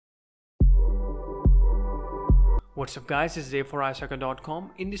What's up guys, it's Dave for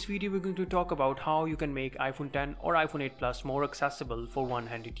iOSHacker.com. In this video we're going to talk about how you can make iPhone 10 or iPhone 8 Plus more accessible for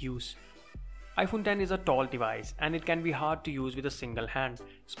one-handed use. iPhone 10 is a tall device and it can be hard to use with a single hand,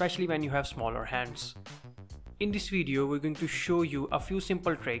 especially when you have smaller hands. In this video we're going to show you a few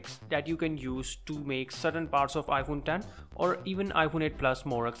simple tricks that you can use to make certain parts of iPhone 10 or even iPhone 8 Plus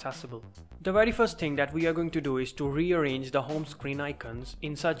more accessible. The very first thing that we are going to do is to rearrange the home screen icons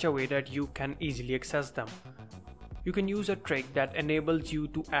in such a way that you can easily access them. You can use a trick that enables you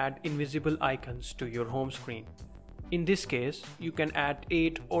to add invisible icons to your home screen. In this case, you can add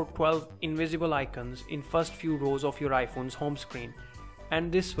 8 or 12 invisible icons in first few rows of your iPhone's home screen,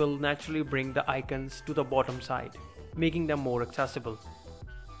 and this will naturally bring the icons to the bottom side, making them more accessible.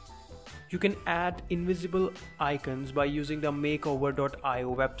 You can add invisible icons by using the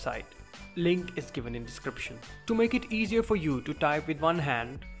makeover.io website. Link is given in description. To make it easier for you to type with one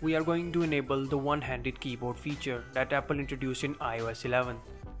hand, we are going to enable the one-handed keyboard feature that Apple introduced in iOS 11.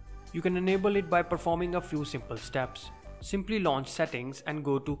 You can enable it by performing a few simple steps. Simply launch Settings and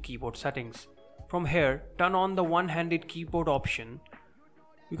go to Keyboard Settings. From here, turn on the one-handed keyboard option.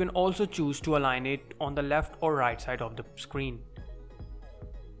 You can also choose to align it on the left or right side of the screen.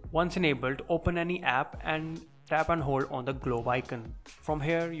 Once enabled, open any app and tap and hold on the globe icon. From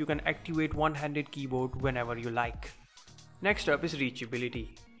here, you can activate one-handed keyboard whenever you like. Next up is reachability.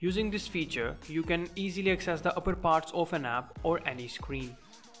 Using this feature, you can easily access the upper parts of an app or any screen.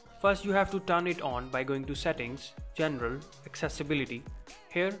 First, you have to turn it on by going to Settings, General, Accessibility.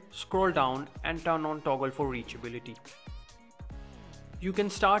 Here, scroll down and turn on Toggle for reachability. You can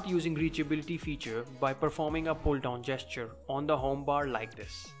start using reachability feature by performing a pull-down gesture on the home bar like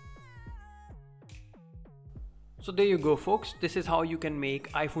this. So there you go folks, this is how you can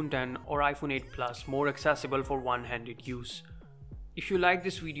make iPhone 10 or iPhone 8 Plus more accessible for one-handed use. If you like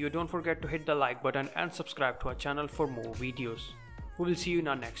this video, don't forget to hit the like button and subscribe to our channel for more videos. We will see you in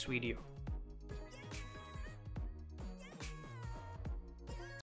our next video.